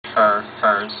her,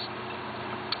 hers.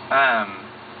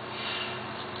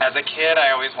 As a kid,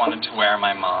 I always wanted to wear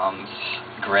my mom's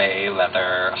gray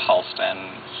leather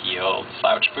Halston heeled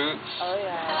slouch boots. Oh,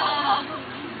 yeah.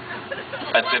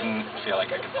 But didn't feel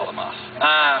like I could pull them off.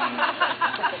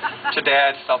 Today,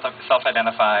 I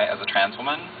self-identify as a trans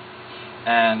woman,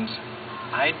 and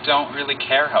I don't really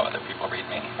care how other people read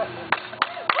me.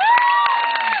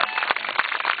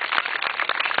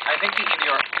 I think the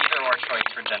either-or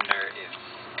choice for gender is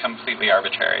completely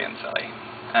arbitrary and silly,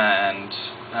 and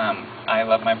I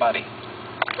love my body.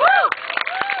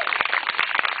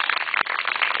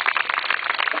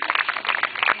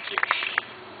 Thank you.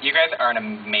 You guys are an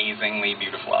amazingly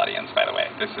beautiful audience, by the way.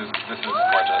 This is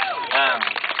gorgeous.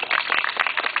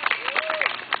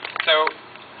 So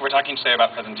we're talking today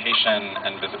about presentation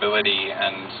and visibility,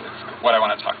 and what I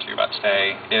want to talk to you about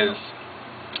today is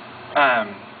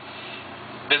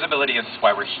visibility is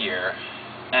why we're here.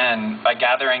 And by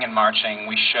gathering and marching,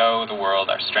 we show the world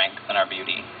our strength and our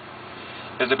beauty.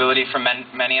 Visibility for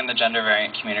many in the gender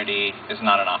variant community is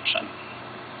not an option.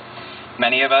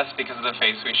 Many of us, because of the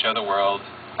face we show the world,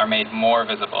 are made more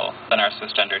visible than our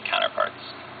cisgendered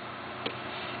counterparts.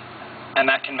 And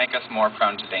that can make us more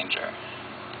prone to danger.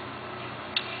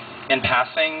 In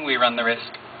passing, we run the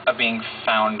risk of being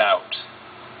found out,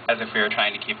 as if we were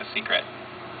trying to keep a secret,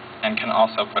 and can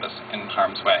also put us in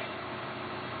harm's way.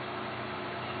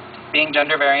 Being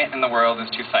gender variant in the world is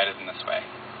two-sided in this way,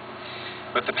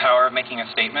 with the power of making a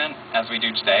statement, as we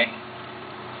do today,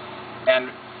 and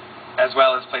as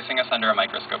well as placing us under a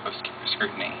microscope of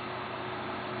scrutiny.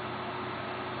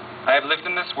 I have lived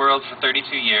in this world for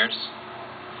 32 years.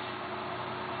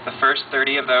 The first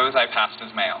 30 of those I passed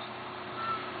as male.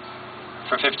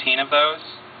 For 15 of those,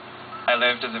 I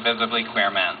lived as a visibly queer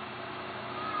man.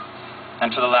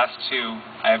 And for the last 2,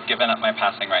 I have given up my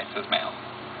passing rights as male,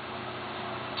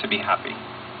 to be happy. I'm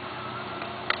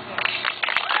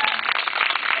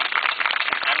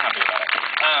happy about it.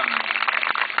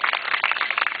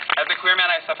 As a queer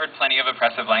man, I suffered plenty of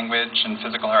oppressive language and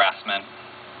physical harassment,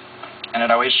 and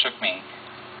it always shook me,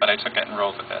 but I took it and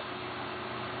rolled with it.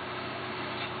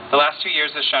 The last 2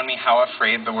 years has shown me how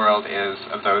afraid the world is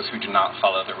of those who do not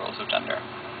follow the rules of gender.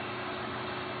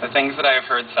 The things that I have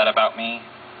heard said about me,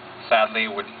 sadly,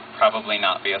 would probably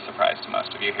not be a surprise to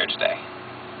most of you here today.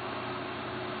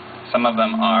 Some of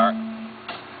them are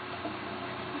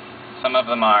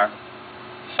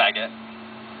faggot,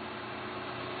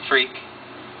 freak,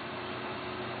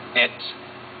 it,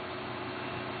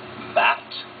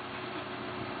 that,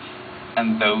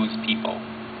 and those people.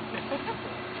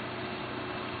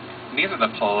 These are the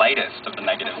politest of the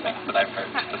negative things that I've heard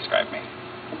to describe me.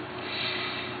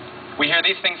 We hear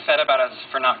these things said about us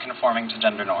for not conforming to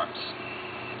gender norms,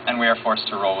 and we are forced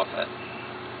to roll with it.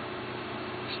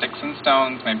 Sticks and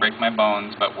stones may break my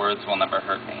bones, but words will never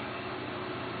hurt me.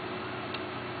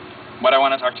 What I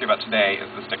want to talk to you about today is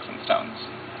the sticks and stones.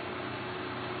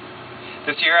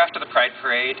 This year after the Pride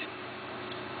Parade,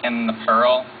 in the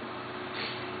Pearl,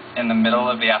 in the middle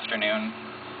of the afternoon,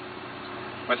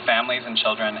 with families and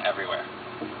children everywhere,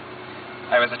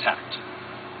 I was attacked.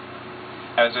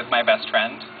 I was with my best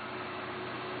friend,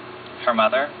 her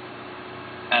mother,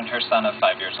 and her son of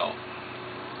 5 years old,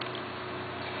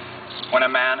 when a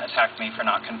man attacked me for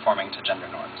not conforming to gender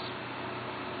norms.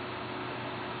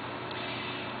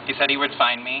 He said he would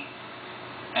find me,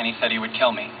 and he said he would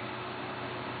kill me.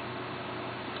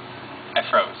 I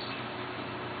froze.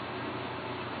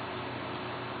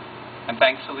 And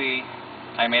thankfully,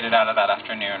 I made it out of that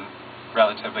afternoon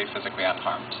relatively physically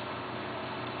unharmed.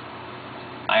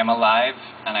 I am alive,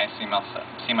 and I see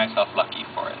myself lucky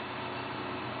for it.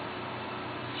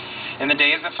 In the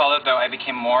days that followed, though, I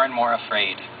became more and more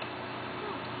afraid.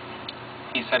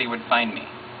 He said he would find me.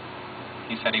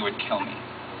 He said he would kill me.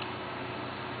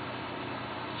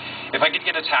 If I could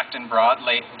get attacked in broad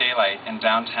daylight in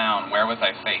downtown, where was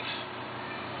I safe?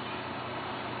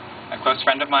 A close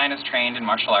friend of mine is trained in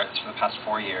martial arts for the past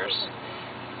 4 years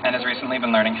and has recently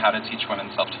been learning how to teach women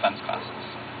self-defense classes.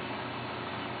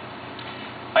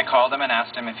 I called him and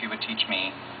asked him if he would teach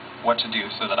me what to do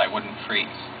so that I wouldn't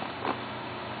freeze.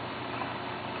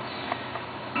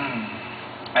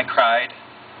 I cried,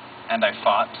 and I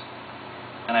fought,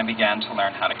 and I began to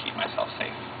learn how to keep myself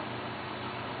safe.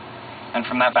 And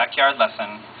from that backyard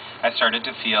lesson, I started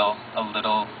to feel a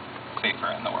little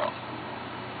safer in the world.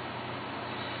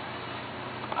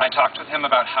 I talked with him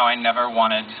about how I never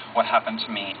wanted what happened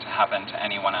to me to happen to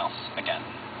anyone else again.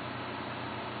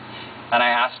 And I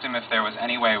asked him if there was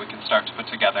any way we could start to put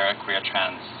together a queer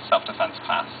trans self-defense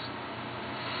class.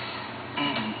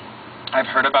 I've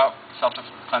heard about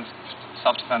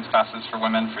self-defense classes for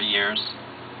women for years,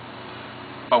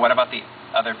 But what about the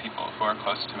other people who are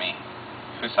close to me,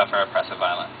 who suffer oppressive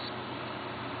violence?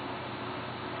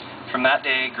 From that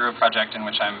day grew a project in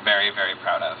which I'm very, very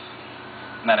proud of,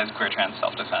 and that is Queer Trans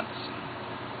Self-Defense.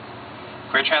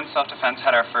 Queer Trans Self-Defense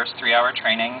had our first 3-hour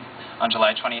training on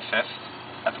July 25th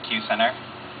at the Q Center.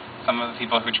 Some of the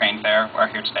people who trained there are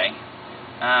here today.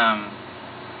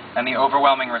 And the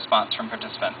overwhelming response from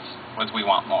participants was, "We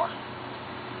want more."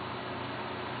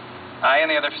 I and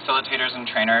the other facilitators and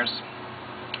trainers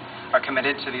are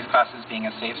committed to these classes being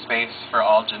a safe space for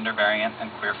all gender variant and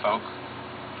queer folk,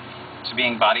 to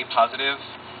being body positive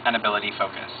and ability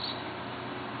focused.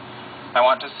 I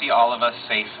want to see all of us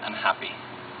safe and happy.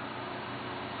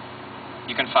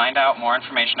 You can find out more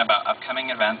information about upcoming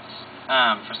events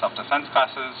for self-defense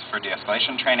classes, for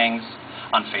de-escalation trainings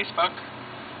on Facebook.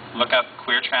 Look up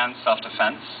Queer Trans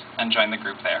Self-Defense and join the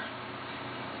group there.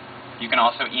 You can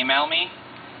also email me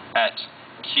at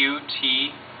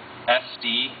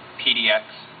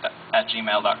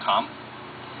qtsdpdx@gmail.com.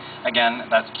 Again,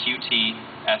 that's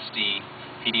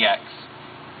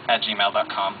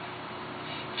qtsdpdx@gmail.com.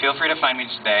 Feel free to find me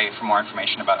today for more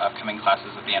information about upcoming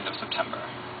classes at the end of September.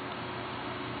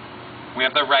 We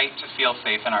have the right to feel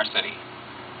safe in our city.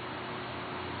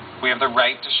 We have the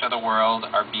right to show the world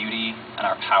our beauty and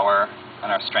our power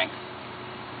and our strength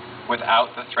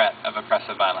without the threat of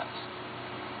oppressive violence.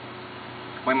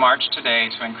 We march today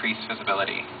to increase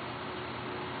visibility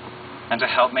and to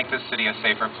help make this city a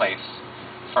safer place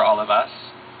for all of us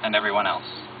and everyone else.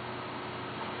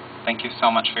 Thank you so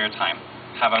much for your time.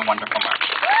 Have a wonderful march.